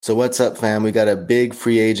So what's up, fam? We got a big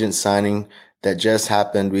free agent signing that just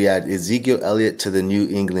happened. We had Ezekiel Elliot to the New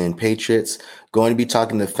England Patriots. Going to be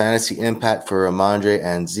talking the fantasy impact for Rhamondre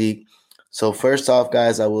and Zeke. So first off,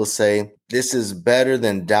 guys, I will say this is better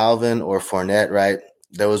than Dalvin or Fournette, right?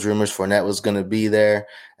 There was rumors Fournette was going to be there.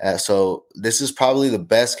 So this is probably the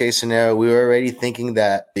best case scenario. We were already thinking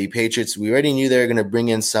that the Patriots, we already knew they were going to bring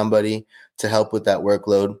in somebody to help with that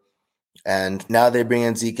workload. And now they bring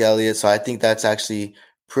in Zeke Elliott. So I think that's actually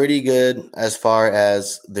pretty good as far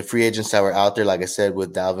as the free agents that were out there, like I said,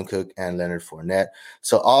 with Dalvin Cook and Leonard Fournette.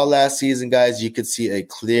 So all last season, guys, you could see a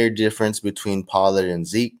clear difference between Pollard and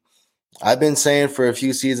Zeke. I've been saying for a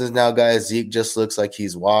few seasons now, guys, Zeke just looks like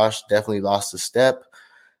he's washed, definitely lost a step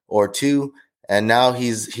or two. And now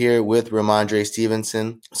he's here with Rhamondre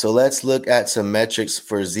Stevenson. So let's look at some metrics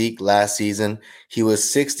for Zeke last season. He was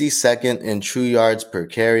 62nd in true yards per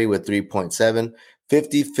carry with 3.7,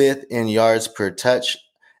 55th in yards per touch,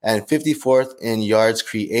 and 54th in yards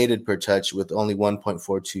created per touch with only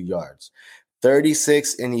 1.42 yards.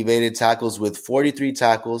 36 in evaded tackles with 43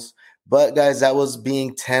 tackles. But, guys, that was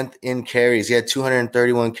being 10th in carries. He had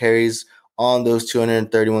 231 carries. On those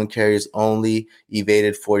 231 carries, only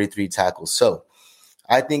evaded 43 tackles. So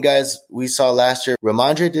I think, guys, we saw last year,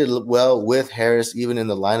 Rhamondre did well with Harris, even in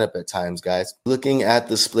the lineup at times, guys. Looking at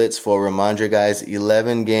the splits for Rhamondre, guys,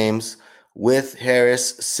 11 games with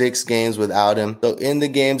Harris, 6 games without him. So in the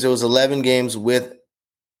games, it was 11 games with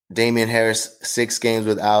Damian Harris, 6 games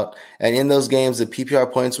without. And in those games, the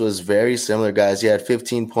PPR points was very similar, guys. He had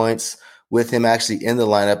 15 points with him actually in the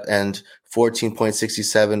lineup and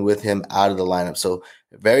 14.67 with him out of the lineup. So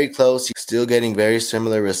very close. He's still getting very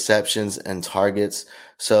similar receptions and targets.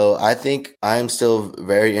 So I think I'm still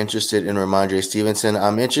very interested in Rhamondre Stevenson.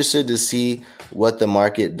 I'm interested to see what the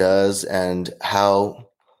market does and how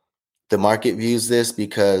the market views this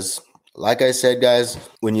because, like I said, guys,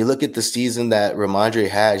 when you look at the season that Rhamondre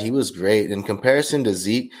had, he was great in comparison to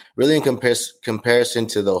Zeke, really in comparison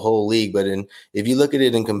to the whole league. But if you look at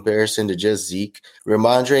it in comparison to just Zeke,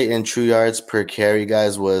 Rhamondre in true yards per carry,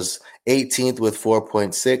 guys, was 18th with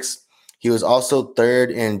 4.6. He was also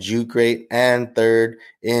third in juke rate and third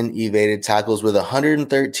in evaded tackles with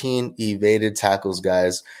 113 evaded tackles,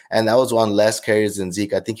 guys. And that was on less carries than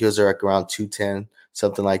Zeke. I think he was around 210.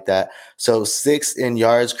 Something like that. So 6th in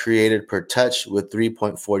yards created per touch with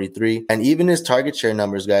 3.43. And even his target share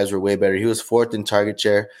numbers, guys, were way better. He was 4th in target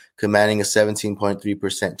share, commanding a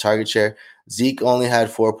 17.3% target share. Zeke only had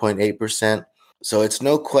 4.8%. So it's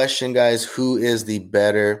no question, guys, who is the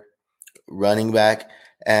better running back.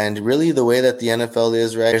 And really the way that the NFL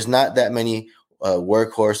is, right, there's not that many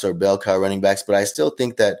workhorse or bell cow running backs, but I still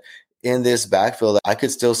think that in this backfield, I could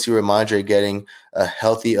still see Rhamondre getting a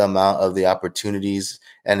healthy amount of the opportunities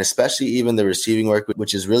and especially even the receiving work,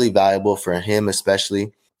 which is really valuable for him,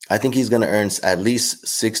 especially. I think he's going to earn at least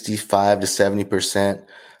 65 to 70%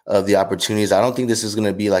 of the opportunities. I don't think this is going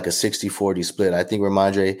to be like a 60-40 split. I think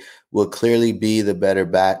Rhamondre will clearly be the better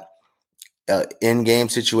back. In game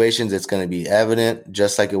situations, it's going to be evident,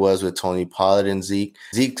 just like it was with Tony Pollard and Zeke.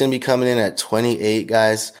 Zeke's going to be coming in at 28,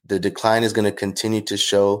 guys. The decline is going to continue to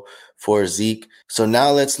show for Zeke. So now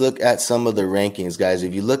let's look at some of the rankings, guys.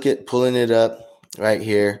 If you look at pulling it up right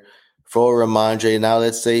here for Rhamondre, now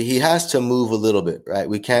let's say he has to move a little bit, right?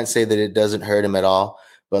 We can't say that it doesn't hurt him at all.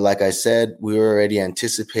 But like I said, we were already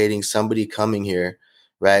anticipating somebody coming here,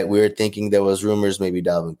 right? We were thinking there was rumors, maybe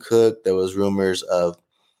Dalvin Cook. There was rumors of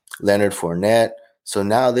Leonard Fournette. So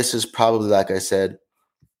now this is probably, like I said,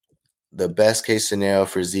 the best case scenario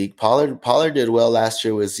for Zeke. Pollard did well last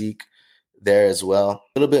year with Zeke there as well.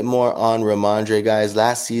 A little bit more on Rhamondre, guys.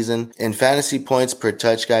 Last season in fantasy points per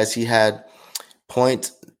touch, guys, he had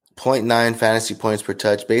 0.9 fantasy points per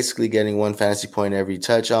touch, basically getting 1 fantasy point every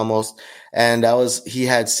touch almost. And he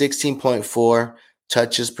had 16.4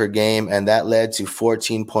 touches per game, and that led to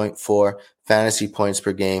 14.4 fantasy points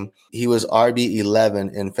per game. He was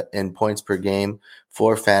RB11 in points per game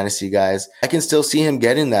for fantasy, guys. I can still see him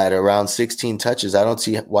getting that around 16 touches. I don't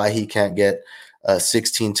see why he can't get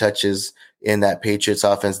 16 touches in that Patriots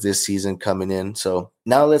offense this season coming in. So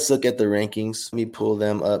now let's look at the rankings. Let me pull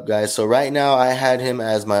them up, guys. So right now I had him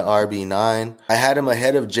as my RB9. I had him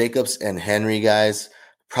ahead of Jacobs and Henry, guys.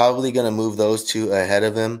 Probably going to move those two ahead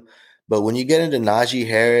of him. But when you get into Najee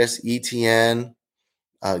Harris, ETN,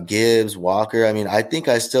 Gibbs, Walker, I mean, I think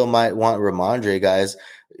I still might want Rhamondre, guys.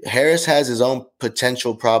 Harris has his own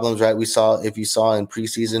potential problems, right? If you saw in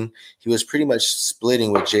preseason, he was pretty much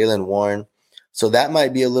splitting with Jaylen Warren. So that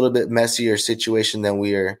might be a little bit messier situation than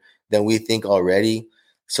we think already.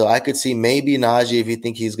 So I could see maybe Najee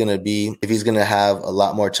if he's going to have a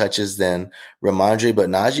lot more touches than Rhamondre, but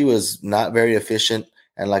Najee was not very efficient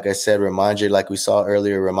And like I said, Rhamondre, like we saw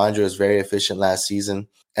earlier, Rhamondre was very efficient last season.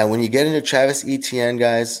 And when you get into Travis Etienne,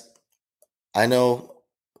 guys, I know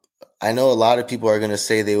a lot of people are going to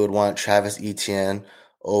say they would want Travis Etienne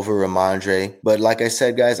over Rhamondre. But like I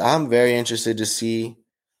said, guys, I'm very interested to see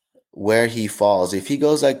where he falls. If he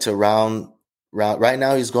goes like to round right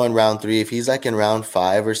now, he's going round 3. If he's like in round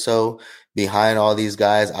 5 or so behind all these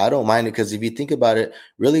guys, I don't mind it, because if you think about it,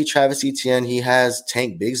 really Travis Etienne, he has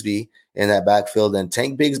Tank Bigsby in that backfield, and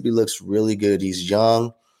Tank Bigsby looks really good. He's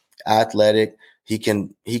young, athletic. He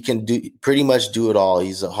can do pretty much do it all.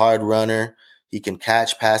 He's a hard runner. He can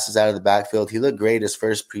catch passes out of the backfield. He looked great his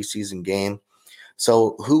first preseason game.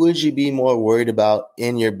 So who would you be more worried about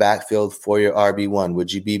in your backfield for your RB1?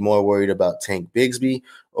 Would you be more worried about Tank Bigsby,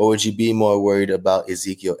 or would you be more worried about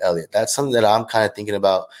Ezekiel Elliott? That's something that I'm kind of thinking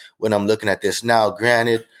about when I'm looking at this. Now,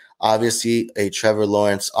 granted, obviously a Trevor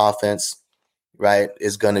Lawrence offense, right,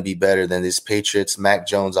 is going to be better than this Patriots, Mac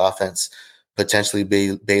Jones offense, potentially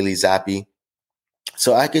Bailey Zappi.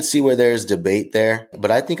 So I could see where there's debate there, but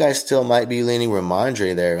I think I still might be leaning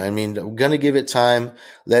Rhamondre there. I mean, I'm going to give it time,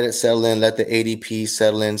 let it settle in, let the ADP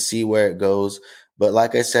settle in, see where it goes. But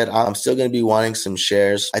like I said, I'm still going to be wanting some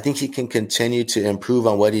shares. I think he can continue to improve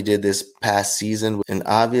on what he did this past season. And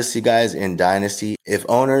obviously, guys, in Dynasty, if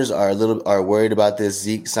owners are worried about this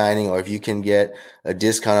Zeke signing, or if you can get a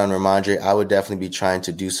discount on Rhamondre, I would definitely be trying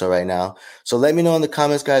to do so right now. So let me know in the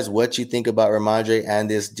comments, guys, what you think about Rhamondre and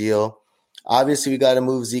this deal. Obviously, we got to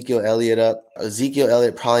move Ezekiel Elliott up. Ezekiel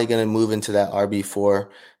Elliott probably going to move into that RB4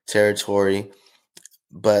 territory.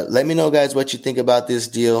 But let me know, guys, what you think about this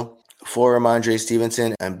deal for Rhamondre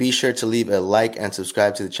Stevenson. And be sure to leave a like and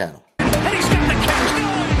subscribe to the channel.